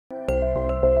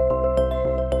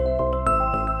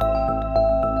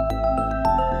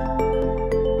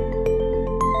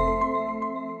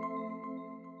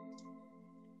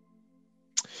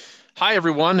Hi,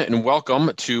 everyone, and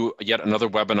welcome to yet another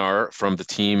webinar from the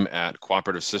team at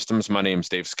Cooperative Systems. My name is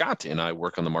Dave Scott, and I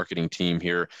work on the marketing team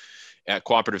here at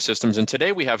Cooperative Systems. And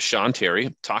today we have Sean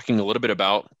Terry talking a little bit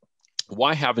about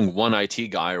why having one IT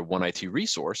guy or one IT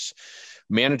resource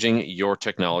managing your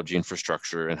technology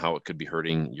infrastructure and how it could be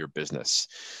hurting your business.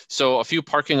 So a few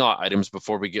parking lot items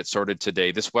before we get started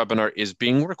today. This webinar is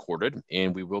being recorded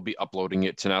and we will be uploading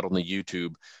it to not only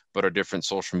YouTube, but our different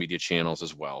social media channels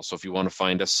as well. So if you want to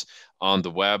find us on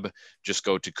the web, just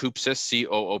go to Coopsys,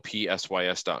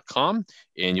 COOPSYS.com,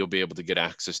 and you'll be able to get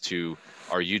access to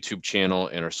our YouTube channel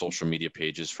and our social media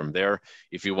pages from there.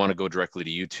 If you want to go directly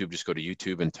to YouTube, just go to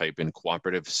YouTube and type in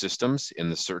Cooperative Systems in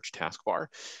the search taskbar.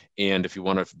 And if you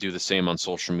want to do the same on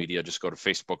social media, just go to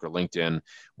Facebook or LinkedIn,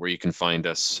 where you can find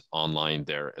us online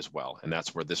there as well. And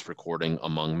that's where this recording,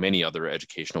 among many other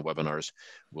educational webinars,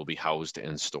 will be housed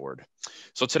and stored.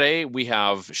 So today we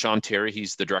have Sean Terry.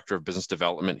 He's the Director of Business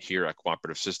Development here at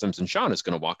Cooperative Systems. And Sean is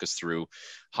going to walk us through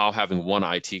how having one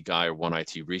IT guy or one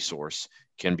IT resource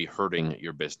can be hurting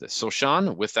your business. So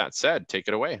Sean, with that said, take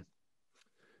it away.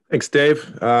 Thanks,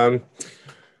 Dave.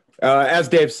 As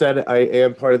Dave said, I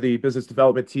am part of the business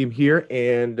development team here.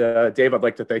 And Dave, I'd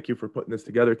like to thank you for putting this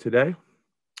together today.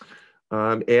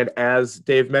 And as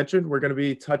Dave mentioned, we're going to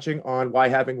be touching on why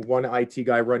having one IT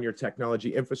guy run your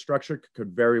technology infrastructure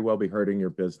could very well be hurting your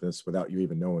business without you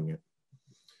even knowing it.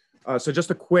 So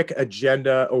just a quick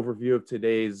agenda overview of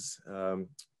today's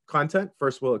content.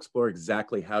 First, we'll explore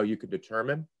exactly how you can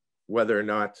determine whether or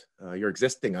not your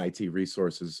existing IT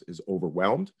resources is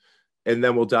overwhelmed. And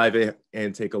then we'll dive in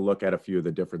and take a look at a few of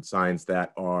the different signs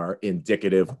that are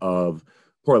indicative of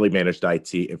poorly managed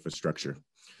IT infrastructure.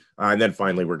 And then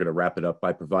finally, we're going to wrap it up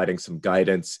by providing some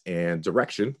guidance and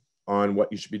direction on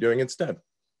what you should be doing instead.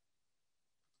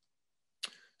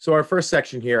 So our first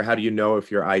section here, how do you know if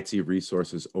your IT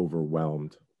resource is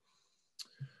overwhelmed?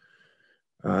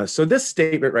 So this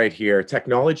statement right here,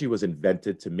 technology was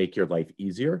invented to make your life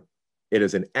easier. It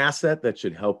is an asset that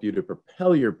should help you to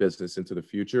propel your business into the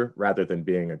future rather than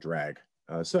being a drag.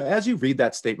 So as you read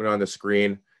that statement on the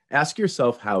screen, ask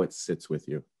yourself how it sits with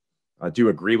you. Do you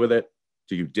agree with it?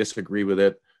 Do you disagree with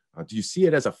it? Do you see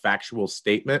it as a factual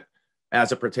statement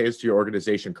as it pertains to your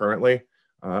organization currently?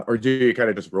 Or do you kind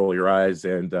of just roll your eyes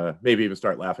and maybe even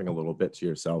start laughing a little bit to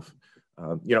yourself?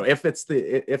 If it's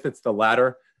the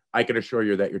latter, I can assure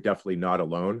you that you're definitely not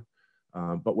alone.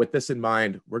 But with this in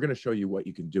mind, we're going to show you what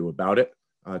you can do about it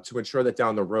to ensure that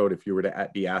down the road, if you were to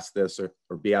be asked this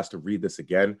or be asked to read this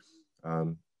again,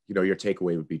 your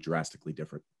takeaway would be drastically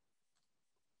different.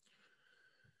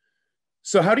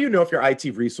 So how do you know if your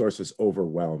IT resource is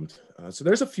overwhelmed? So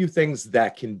there's a few things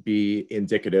that can be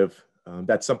indicative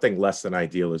that something less than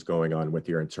ideal is going on with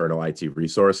your internal IT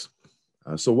resource.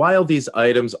 So while these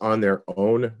items on their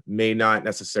own may not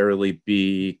necessarily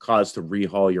be cause to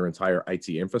rehaul your entire IT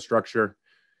infrastructure,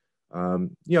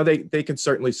 they can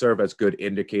certainly serve as good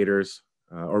indicators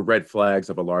or red flags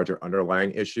of a larger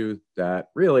underlying issue that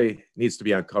really needs to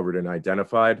be uncovered and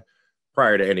identified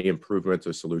prior to any improvements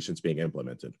or solutions being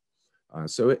implemented.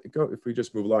 If we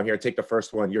just move along here, take the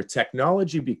first one. Your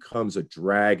technology becomes a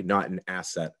drag, not an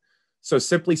asset. So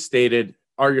simply stated,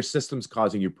 are your systems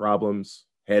causing you problems,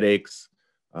 headaches?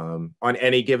 On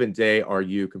any given day, are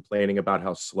you complaining about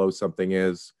how slow something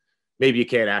is? Maybe you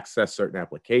can't access certain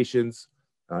applications.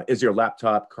 Is your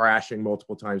laptop crashing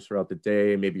multiple times throughout the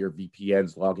day? Maybe your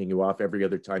VPN's logging you off every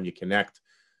other time you connect.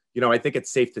 I think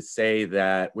it's safe to say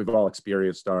that we've all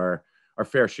experienced our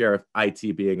fair share of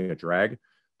IT being a drag.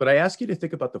 But I ask you to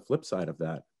think about the flip side of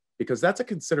that, because that's a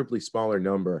considerably smaller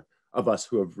number of us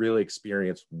who have really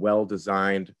experienced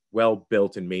well-designed,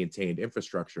 well-built and maintained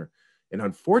infrastructure. And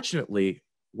unfortunately,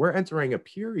 we're entering a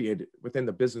period within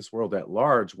the business world at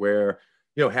large where,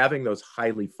 having those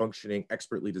highly functioning,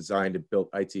 expertly designed and built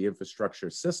IT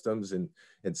infrastructure systems and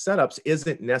setups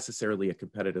isn't necessarily a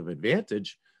competitive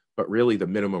advantage, but really the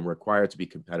minimum required to be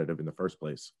competitive in the first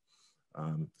place.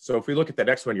 So if we look at the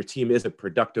next one, your team isn't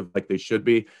productive like they should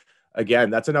be. Again,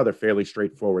 that's another fairly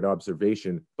straightforward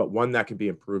observation, but one that can be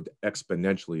improved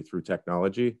exponentially through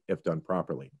technology if done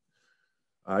properly.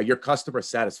 Your customer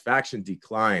satisfaction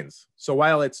declines. So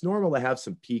while it's normal to have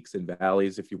some peaks and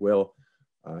valleys, if you will,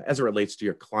 as it relates to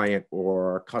your client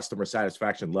or customer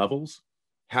satisfaction levels,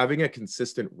 having a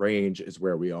consistent range is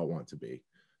where we all want to be.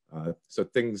 So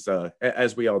things,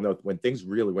 as we all know, when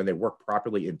they work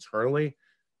properly internally,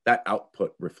 that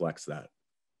output reflects that.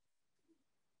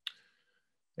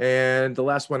 And the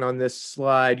last one on this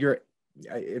slide, your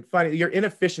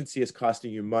inefficiency is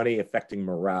costing you money, affecting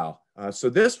morale.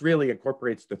 So this really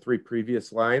incorporates the three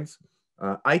previous lines.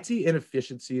 IT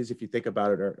inefficiencies, if you think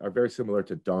about it, are very similar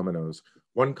to dominoes.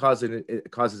 One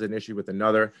causes an issue with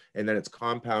another, and then it's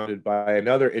compounded by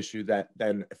another issue that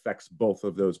then affects both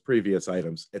of those previous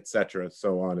items, et cetera,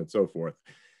 so on and so forth.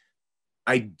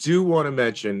 I do want to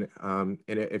mention, and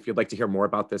if you'd like to hear more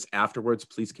about this afterwards,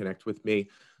 please connect with me.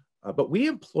 But we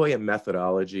employ a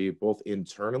methodology both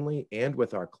internally and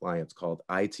with our clients called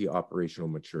IT operational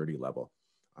maturity level.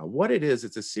 What it is,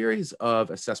 it's a series of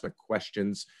assessment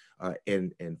questions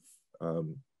and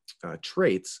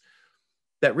traits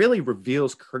that really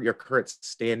reveals your current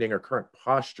standing or current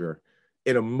posture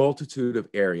in a multitude of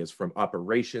areas, from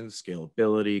operations,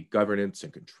 scalability, governance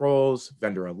and controls,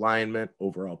 vendor alignment,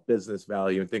 overall business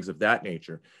value, and things of that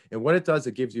nature. And what it does,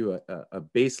 it gives you a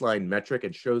baseline metric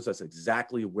and shows us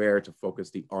exactly where to focus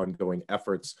the ongoing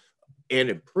efforts and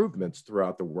improvements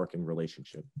throughout the working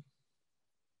relationship.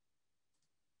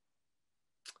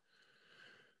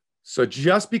 So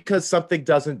just because something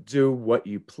doesn't do what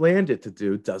you planned it to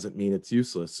do doesn't mean it's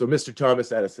useless. So Mr.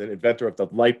 Thomas Edison, inventor of the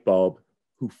light bulb,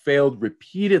 who failed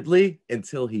repeatedly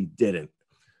until he didn't.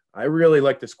 I really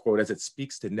like this quote as it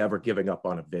speaks to never giving up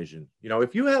on a vision. You know,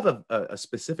 if you have a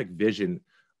specific vision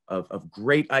of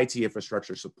great IT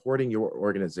infrastructure supporting your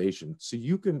organization so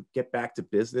you can get back to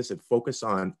business and focus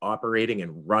on operating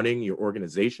and running your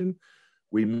organization,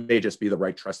 we may just be the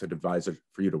right trusted advisor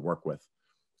for you to work with.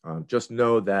 Just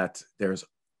know that there's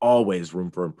always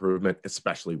room for improvement,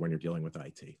 especially when you're dealing with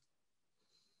IT.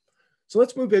 So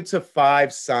let's move into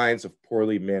 5 signs of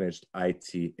poorly managed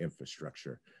IT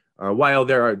infrastructure. While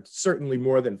there are certainly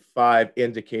more than 5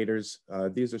 indicators,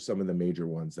 these are some of the major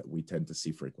ones that we tend to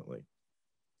see frequently.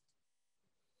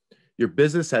 Your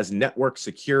business has network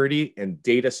security and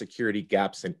data security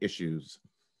gaps and issues.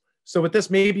 So with this,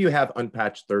 maybe you have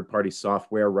unpatched third-party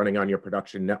software running on your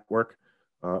production network,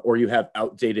 or you have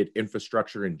outdated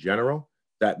infrastructure in general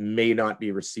that may not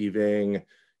be receiving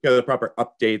the proper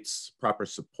updates, proper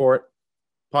support.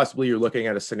 Possibly you're looking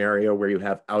at a scenario where you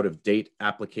have out-of-date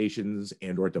applications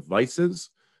and or devices.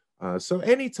 So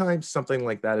anytime something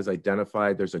like that is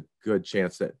identified, there's a good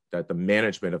chance that the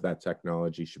management of that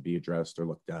technology should be addressed or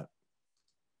looked at.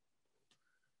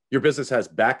 Your business has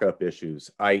backup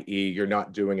issues, i.e. you're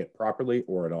not doing it properly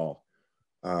or at all.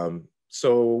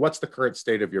 So what's the current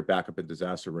state of your backup and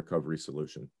disaster recovery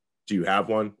solution? Do you have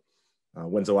one?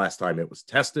 When's the last time it was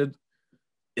tested?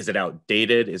 Is it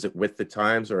outdated? Is it with the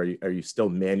times? Or are you still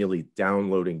manually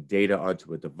downloading data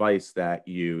onto a device that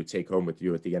you take home with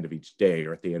you at the end of each day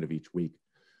or at the end of each week?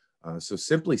 So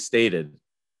simply stated,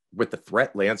 with the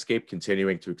threat landscape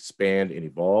continuing to expand and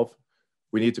evolve,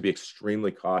 we need to be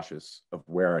extremely cautious of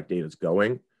where our data is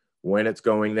going, when it's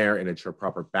going there, and ensure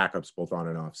proper backups both on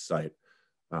and off site.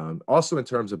 Also, in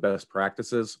terms of best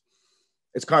practices,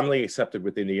 it's commonly accepted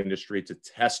within the industry to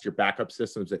test your backup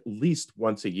systems at least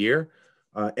once a year,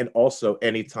 and also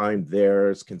anytime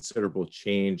there's considerable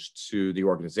change to the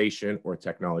organization or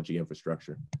technology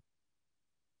infrastructure.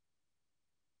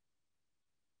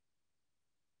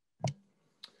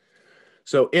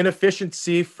 So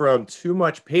inefficiency from too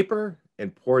much paper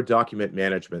and poor document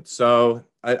management. So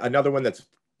another one that's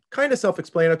kind of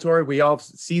self-explanatory. We all have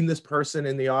seen this person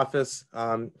in the office,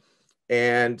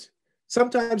 and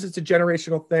sometimes it's a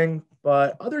generational thing,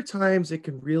 but other times it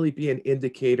can really be an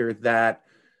indicator that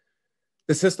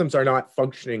the systems are not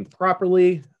functioning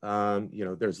properly.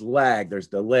 There's lag, there's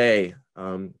delay,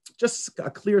 just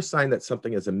a clear sign that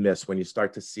something is amiss when you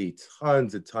start to see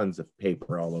tons and tons of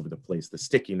paper all over the place, the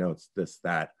sticky notes, this,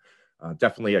 that.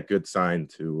 Definitely a good sign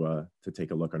to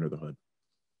take a look under the hood.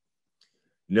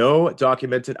 No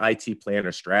documented IT plan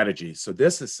or strategy. So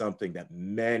this is something that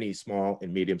many small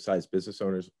and medium-sized business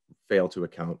owners fail to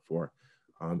account for.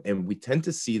 And we tend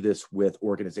to see this with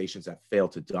organizations that fail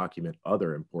to document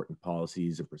other important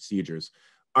policies and procedures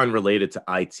unrelated to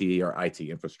IT or IT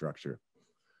infrastructure.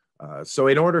 So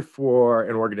in order for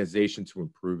an organization to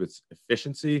improve its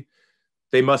efficiency,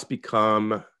 they must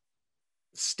become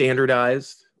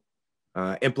standardized,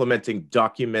 implementing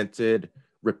documented,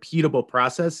 repeatable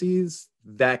processes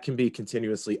that can be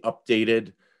continuously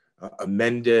updated,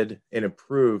 amended, and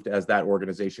improved as that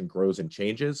organization grows and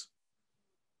changes.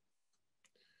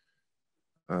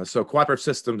 So Cooperative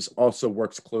Systems also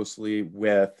works closely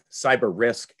with cyber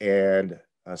risk and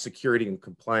security and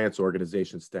compliance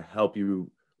organizations to help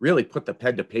you really put the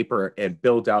pen to paper and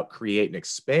build out, create, and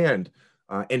expand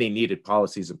any needed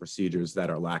policies and procedures that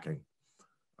are lacking.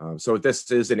 So if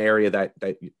this is an area that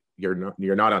you're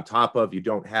not on top of, you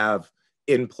don't have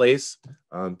in place,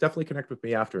 definitely connect with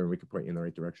me after and we can point you in the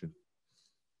right direction.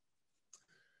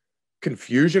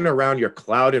 Confusion around your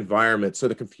cloud environment. So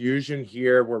the confusion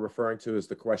here we're referring to is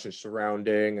the question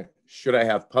surrounding, should I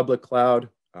have public cloud?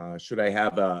 Should I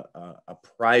have a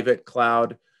private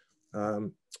cloud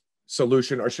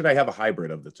solution, or should I have a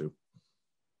hybrid of the two?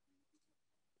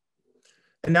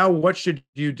 And now what should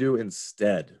you do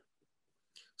instead?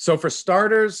 So for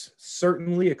starters,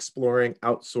 certainly exploring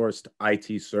outsourced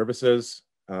IT services,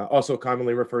 also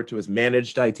commonly referred to as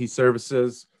managed IT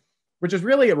services, which is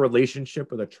really a relationship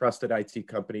with a trusted IT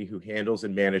company who handles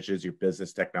and manages your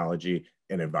business technology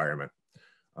and environment.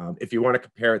 If you want to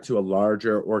compare it to a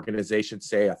larger organization,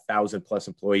 say 1,000+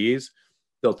 employees,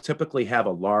 they'll typically have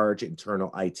a large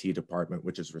internal IT department,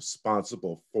 which is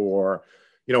responsible for,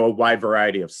 a wide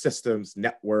variety of systems,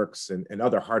 networks, and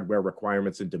other hardware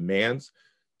requirements and demands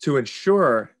to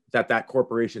ensure that that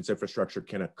corporation's infrastructure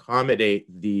can accommodate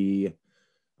the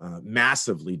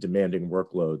massively demanding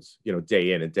workloads,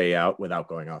 day in and day out without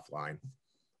going offline.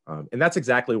 And that's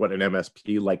exactly what an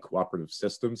MSP like Cooperative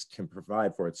Systems can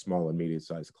provide for its small and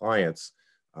medium-sized clients.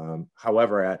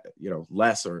 However, at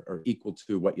less or equal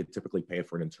to what you typically pay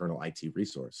for an internal IT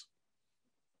resource.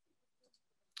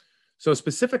 So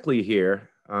specifically here,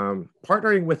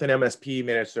 partnering with an MSP,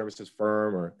 managed services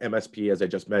firm, or MSP, as I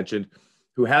just mentioned,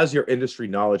 who has your industry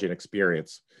knowledge and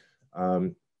experience.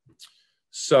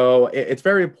 So it's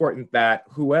very important that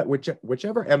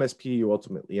whichever MSP you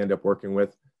ultimately end up working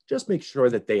with, just make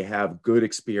sure that they have good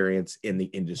experience in the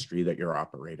industry that you're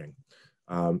operating.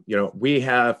 We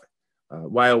have,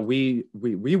 while we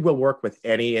will work with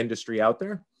any industry out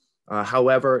there,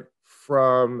 however,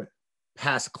 from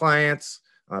past clients,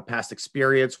 past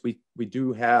experience, we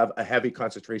do have a heavy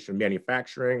concentration of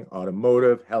manufacturing,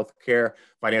 automotive, healthcare,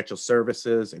 financial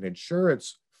services, and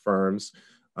insurance firms.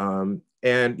 And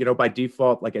by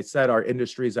default, like I said, our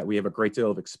industries that we have a great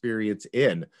deal of experience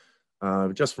in,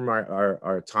 just from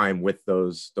our time with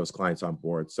those clients on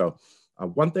board. So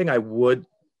one thing I would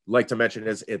like to mention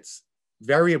is it's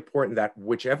very important that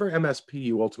whichever MSP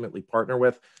you ultimately partner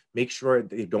with, make sure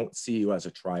they don't see you as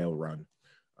a trial run.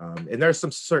 And there's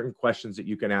some certain questions that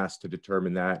you can ask to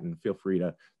determine that, and feel free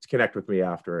to connect with me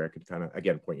after. I could kind of,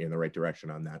 again, point you in the right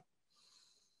direction on that.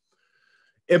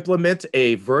 Implement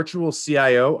a virtual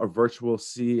CIO or virtual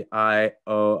CIO,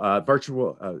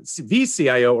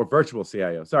 VCIO or virtual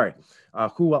CIO,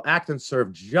 who will act and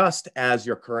serve just as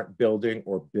your current building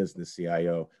or business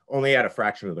CIO, only at a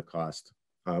fraction of the cost,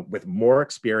 with more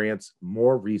experience,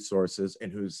 more resources,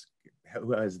 and who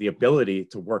has the ability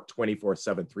to work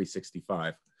 24/7,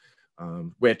 365.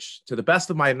 Which, to the best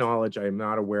of my knowledge, I am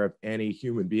not aware of any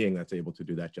human being that's able to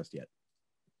do that just yet.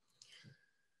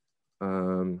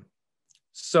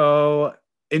 So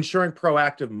ensuring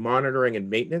proactive monitoring and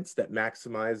maintenance that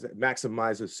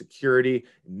maximizes security,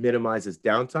 minimizes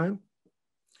downtime.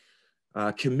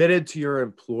 Committed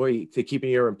to keeping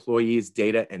your employees'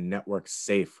 data and networks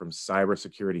safe from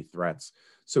cybersecurity threats.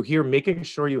 So here, making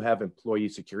sure you have employee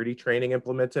security training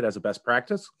implemented as a best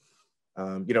practice.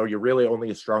 You're really only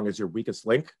as strong as your weakest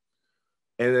link.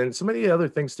 And then some of the other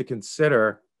things to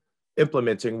consider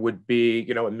implementing would be,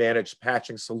 a managed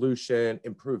patching solution,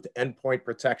 improved endpoint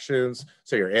protections.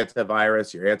 So your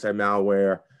antivirus, your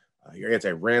anti-malware, your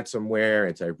anti-ransomware,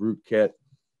 anti-rootkit,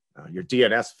 your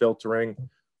DNS filtering.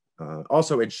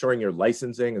 Also ensuring your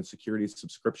licensing and security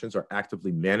subscriptions are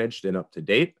actively managed and up to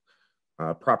date.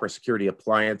 Proper security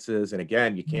appliances. And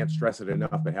again, you can't stress it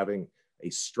enough, but having a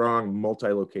strong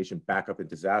multi-location backup and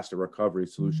disaster recovery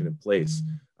solution in place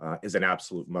is an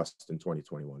absolute must in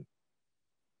 2021.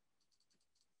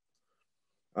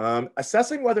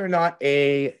 Assessing whether or not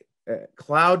a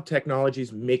cloud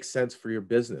technologies make sense for your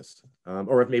business,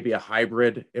 or if maybe a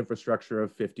hybrid infrastructure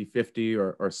of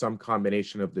 50-50 or some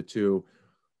combination of the two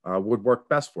would work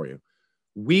best for you.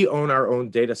 We own our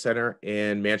own data center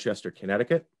in Manchester,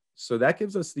 Connecticut. So that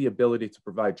gives us the ability to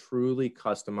provide truly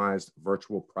customized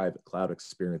virtual private cloud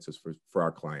experiences for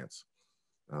our clients.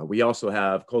 We also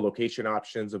have co-location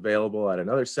options available at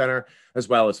another center, as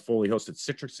well as fully hosted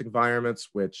Citrix environments,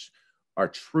 which are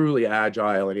truly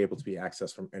agile and able to be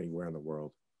accessed from anywhere in the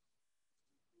world.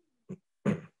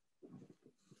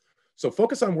 So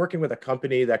focus on working with a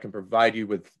company that can provide you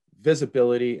with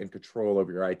visibility and control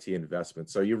over your IT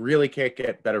investments. So you really can't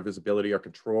get better visibility or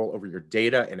control over your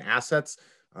data and assets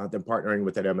than partnering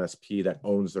with an MSP that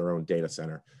owns their own data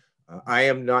center. I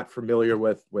am not familiar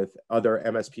with other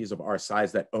MSPs of our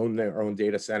size that own their own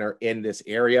data center in this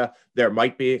area. There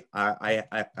might be. I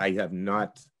have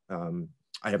not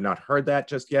heard that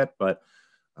just yet, but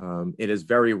it is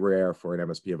very rare for an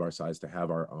MSP of our size to have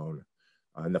our own.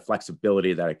 And the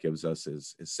flexibility that it gives us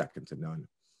is second to none.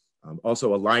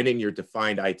 Also, aligning your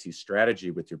defined IT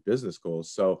strategy with your business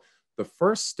goals. So The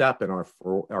first step in our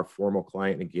formal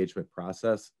client engagement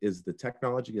process is the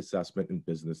technology assessment and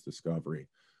business discovery.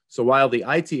 So while the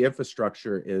IT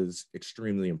infrastructure is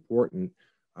extremely important,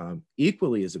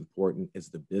 equally as important is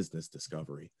the business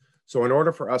discovery. So in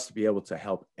order for us to be able to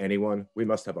help anyone, we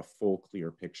must have a full, clear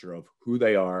picture of who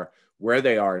they are, where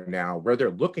they are now, where they're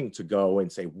looking to go in,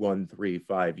 say, 1, 3,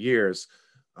 5 years.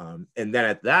 And then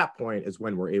at that point is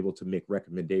when we're able to make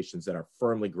recommendations that are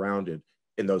firmly grounded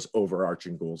in those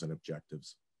overarching goals and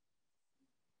objectives.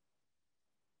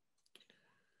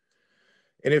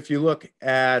 And if you look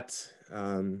at,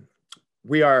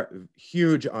 we are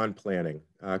huge on planning,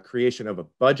 creation of a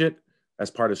budget as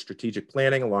part of strategic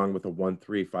planning, along with a 1,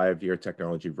 3, 5-year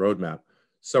technology roadmap.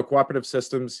 So Cooperative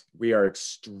Systems, we are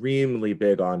extremely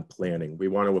big on planning. We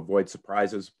want to avoid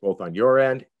surprises both on your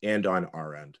end and on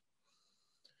our end.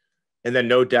 And then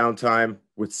no downtime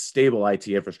with stable IT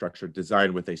infrastructure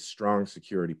designed with a strong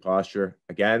security posture.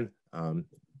 Again,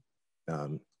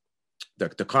 the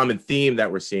common theme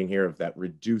that we're seeing here of that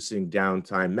reducing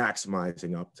downtime,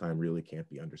 maximizing uptime really can't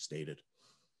be understated.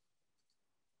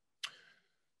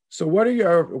 So what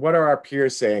are our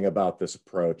peers saying about this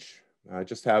approach? I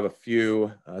just have a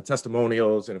few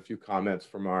testimonials and a few comments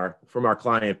from our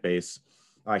client base.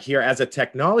 Here, as a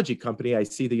technology company, I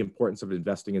see the importance of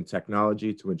investing in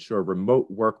technology to ensure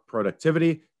remote work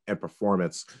productivity and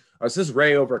performance. This is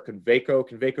Ray over at Conveco.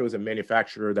 Conveco is a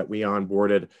manufacturer that we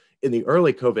onboarded in the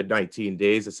early COVID-19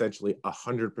 days, essentially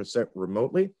 100%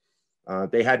 remotely.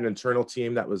 They had an internal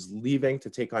team that was leaving to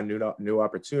take on new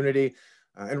opportunity.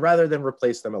 And rather than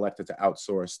replace them, elected to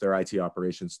outsource their IT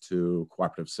operations to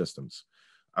Cooperative Systems.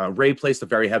 Ray placed a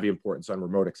very heavy importance on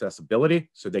remote accessibility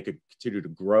so they could continue to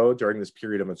grow during this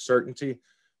period of uncertainty,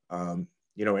 and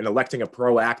electing a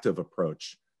proactive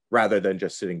approach rather than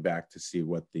just sitting back to see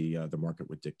what the market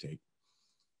would dictate.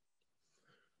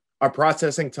 Our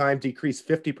processing time decreased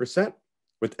 50%,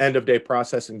 with end-of-day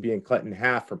processing being cut in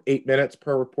half from 8 minutes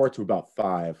per report to about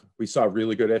 5. We saw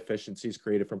really good efficiencies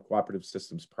created from Cooperative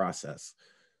Systems process.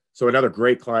 So another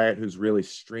great client who's really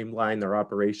streamlined their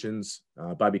operations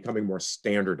by becoming more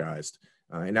standardized.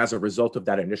 And as a result of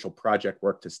that initial project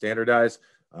work to standardize,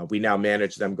 we now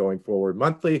manage them going forward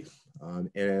monthly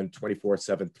and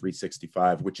 24/7,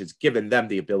 365, which has given them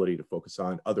the ability to focus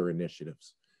on other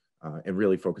initiatives and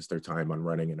really focus their time on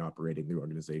running and operating the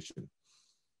organization.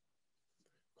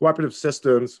 Cooperative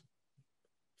Systems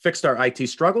fixed our IT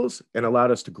struggles and allowed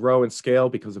us to grow and scale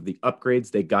because of the upgrades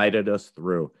they guided us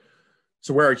through.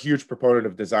 So we're a huge proponent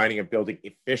of designing and building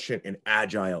efficient and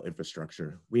agile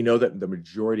infrastructure. We know that the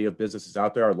majority of businesses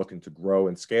out there are looking to grow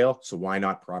and scale, so why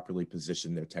not properly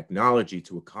position their technology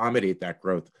to accommodate that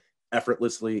growth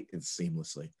effortlessly and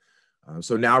seamlessly?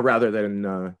 So now rather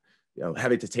than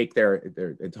having to take their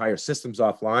entire systems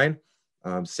offline,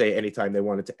 say anytime they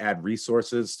wanted to add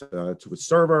resources to a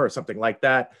server or something like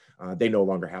that, they no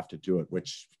longer have to do it,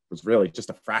 which was really just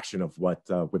a fraction of what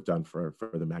we've done for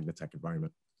the Magnatech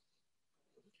environment.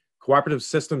 Cooperative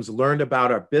Systems learned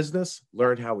about our business,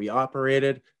 learned how we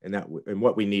operated, and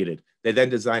what we needed. They then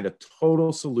designed a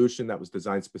total solution that was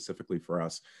designed specifically for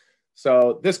us.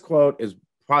 So this quote is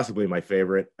possibly my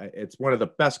favorite. It's one of the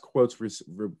best quotes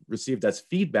received as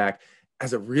feedback,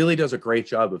 as it really does a great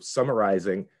job of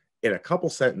summarizing in a couple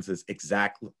sentences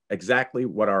exactly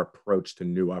what our approach to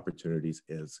new opportunities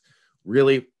is.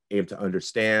 Really aim to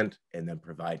understand and then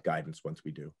provide guidance once we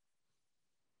do.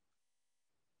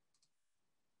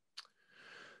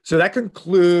 So that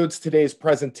concludes today's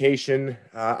presentation.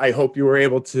 I hope you were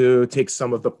able to take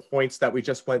some of the points that we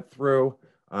just went through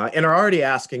and are already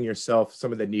asking yourself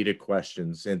some of the needed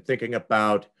questions and thinking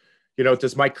about,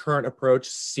 does my current approach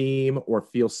seem or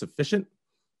feel sufficient?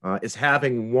 Is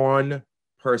having one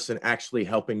person actually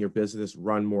helping your business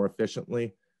run more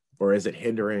efficiently, or is it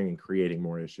hindering and creating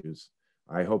more issues?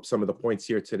 I hope some of the points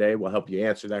here today will help you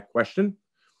answer that question.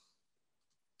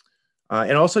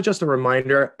 And also just a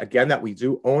reminder, again, that we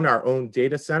do own our own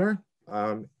data center.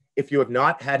 If you have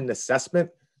not had an assessment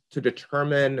to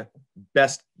determine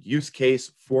best use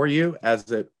case for you as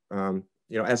it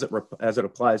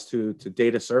applies to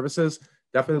data services,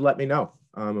 definitely let me know.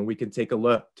 And we can take a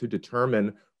look to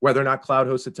determine whether or not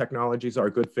cloud-hosted technologies are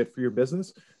a good fit for your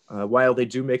business. While they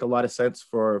do make a lot of sense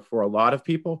for a lot of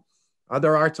people,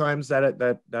 there are times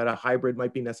that a hybrid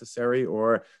might be necessary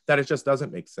or that it just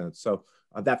doesn't make sense. So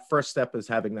that first step is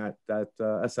having that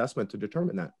assessment to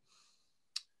determine that.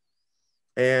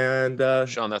 And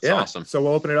Sean, that's awesome. So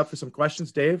we'll open it up for some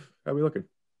questions. Dave, how are we looking?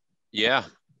 Yeah,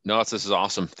 no, this is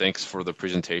awesome. Thanks for the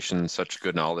presentation. Such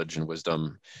good knowledge and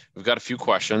wisdom. We've got a few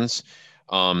questions.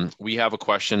 We have a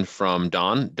question from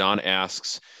Don. Don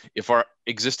asks, if our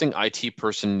existing IT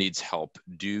person needs help,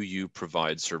 do you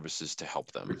provide services to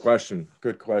help them? Good question.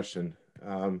 Good question.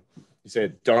 You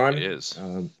said Don. It is.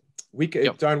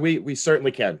 Yep. Don, we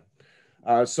certainly can.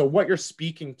 So what you're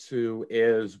speaking to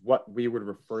is what we would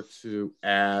refer to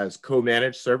as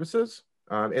co-managed services.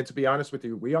 And to be honest with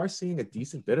you, we are seeing a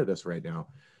decent bit of this right now.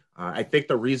 I think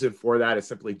the reason for that is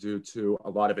simply due to a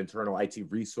lot of internal IT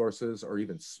resources or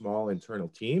even small internal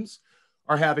teams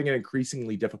are having an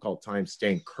increasingly difficult time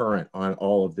staying current on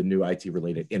all of the new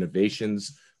IT-related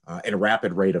innovations and a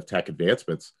rapid rate of tech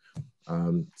advancements.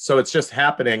 So it's just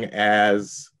happening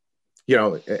as, you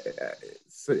know,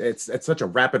 it's at such a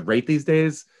rapid rate these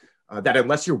days that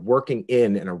unless you're working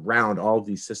in and around all of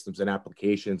these systems and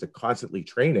applications and constantly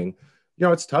training, you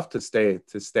know, it's tough to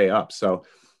stay up. So,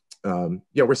 you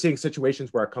know, we're seeing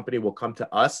situations where a company will come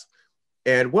to us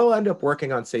and we'll end up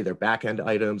working on, say, their back-end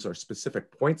items or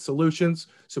specific point solutions.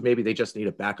 So maybe they just need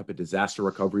a backup and disaster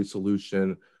recovery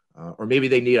solution, or maybe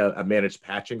they need a managed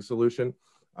patching solution.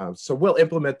 So we'll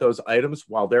implement those items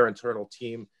while their internal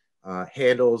team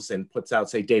handles and puts out,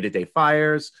 say, day-to-day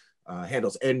fires,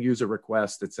 handles end user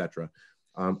requests, etc.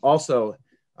 Also,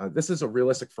 this is a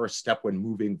realistic first step when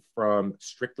moving from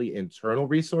strictly internal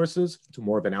resources to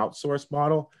more of an outsourced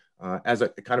model, as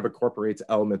it kind of incorporates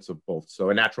elements of both. So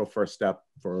a natural first step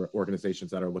for organizations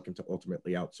that are looking to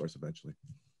ultimately outsource eventually.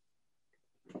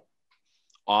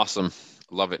 Awesome.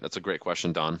 Love it. That's a great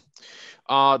question, Don.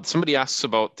 Somebody asks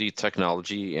about the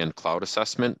technology and cloud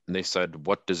assessment, and they said,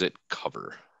 what does it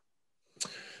cover?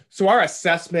 So our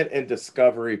assessment and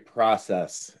discovery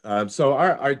process. So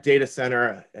our data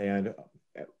center and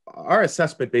our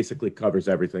assessment basically covers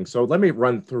everything. So let me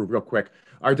run through real quick.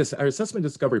 Our assessment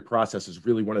discovery process is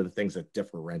really one of the things that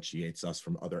differentiates us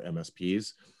from other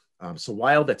MSPs. So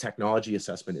while the technology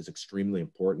assessment is extremely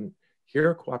important,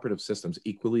 here at Cooperative Systems,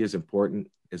 equally as important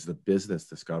is the business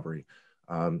discovery.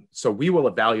 So we will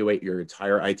evaluate your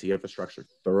entire IT infrastructure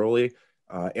thoroughly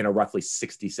in a roughly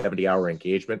 60, 70-hour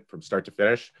engagement from start to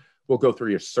finish. We'll go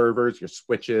through your servers, your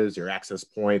switches, your access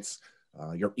points,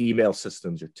 your email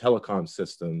systems, your telecom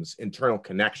systems, internal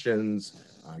connections,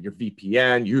 your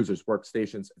VPN, users,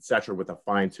 workstations, et cetera, with a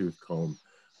fine-tooth comb.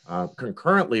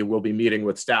 Concurrently, we'll be meeting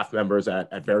with staff members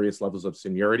at various levels of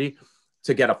seniority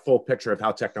to get a full picture of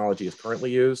how technology is currently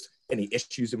used, any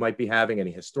issues you might be having,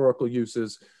 any historical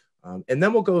uses. And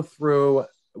then we'll go through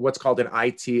what's called an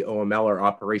IT OML, or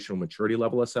operational maturity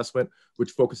level assessment,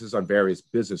 which focuses on various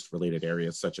business-related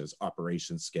areas such as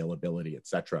operations, scalability, et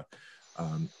cetera.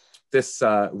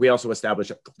 We also establish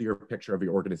a clear picture of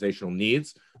your organizational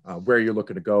needs, where you're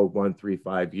looking to go 1, 3,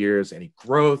 5 years, any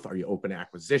growth, are you open to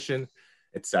acquisition,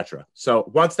 et cetera. So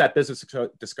once that business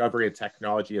discovery and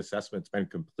technology assessment's been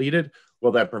completed,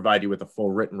 we'll then provide you with a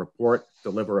full written report,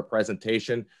 deliver a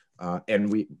presentation, and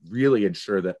we really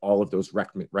ensure that all of those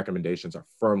recommendations are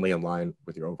firmly in line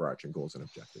with your overarching goals and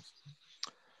objectives.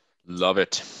 Love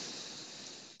it.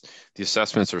 The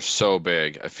assessments are so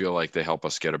big. I feel like they help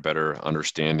us get a better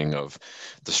understanding of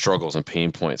the struggles and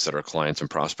pain points that our clients and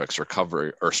prospects are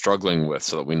struggling with,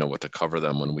 so that we know what to cover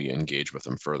them when we engage with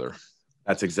them further.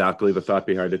 That's exactly the thought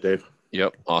behind it, Dave.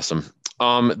 Yep. Awesome.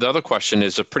 The other question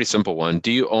is a pretty simple one.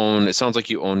 It sounds like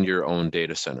you own your own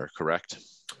data center, correct?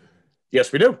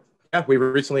 Yes, we do. Yeah, we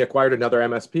recently acquired another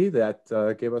MSP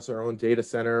that gave us our own data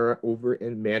center over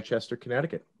in Manchester,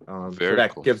 Connecticut. So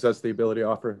that cool. Gives us the ability to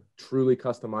offer truly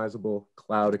customizable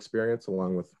cloud experience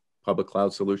along with public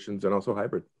cloud solutions and also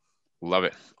hybrid. Love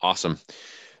it. Awesome.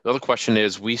 The other question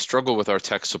is, we struggle with our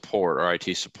tech support, our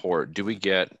IT support.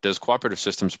 Does Cooperative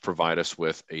Systems provide us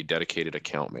with a dedicated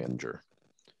account manager?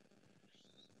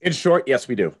 In short, yes,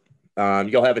 we do.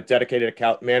 You'll have a dedicated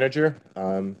account manager.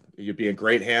 You'd be in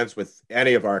great hands with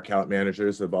any of our account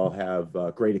managers that all have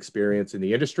great experience in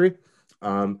the industry.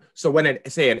 So when an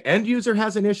end user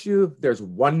has an issue, there's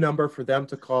one number for them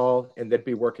to call, and they'd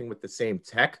be working with the same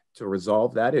tech to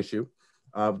resolve that issue.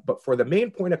 But for the main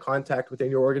point of contact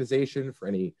within your organization, for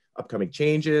any upcoming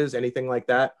changes, anything like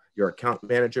that, your account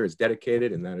manager is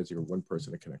dedicated, and that is your one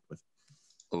person to connect with.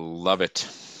 Love it.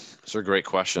 Those are great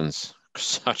questions.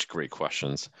 Such great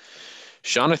questions.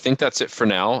 Sean, I think that's it for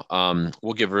now.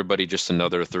 We'll give everybody just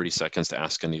another 30 seconds to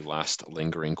ask any last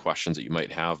lingering questions that you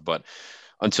might have. But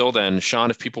until then, Sean,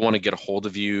 if people want to get a hold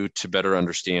of you to better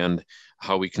understand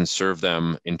how we can serve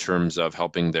them in terms of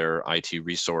helping their IT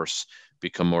resource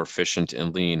become more efficient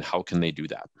and lean, how can they do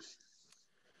that?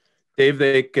 Dave,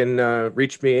 they can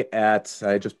reach me at,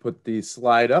 I just put the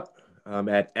slide up,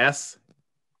 at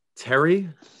Terry,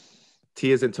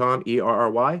 T as in Tom,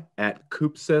 ERRY, at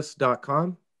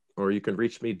coopsys.com, or you can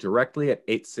reach me directly at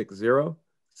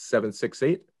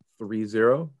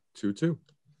 860-768-3022.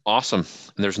 Awesome.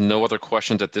 And there's no other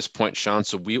questions at this point, Sean.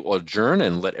 So we will adjourn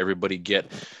and let everybody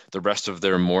get the rest of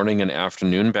their morning and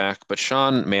afternoon back. But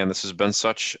Sean, man, this has been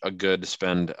such a good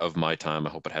spend of my time.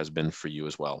 I hope it has been for you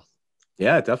as well.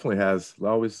 Yeah, it definitely has.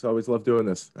 Always love doing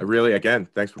this. I really, again,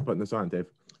 thanks for putting this on, Dave.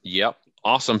 Yep.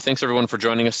 Awesome. Thanks everyone for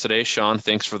joining us today. Sean,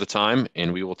 thanks for the time,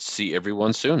 and we will see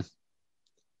everyone soon.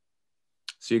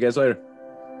 See you guys later.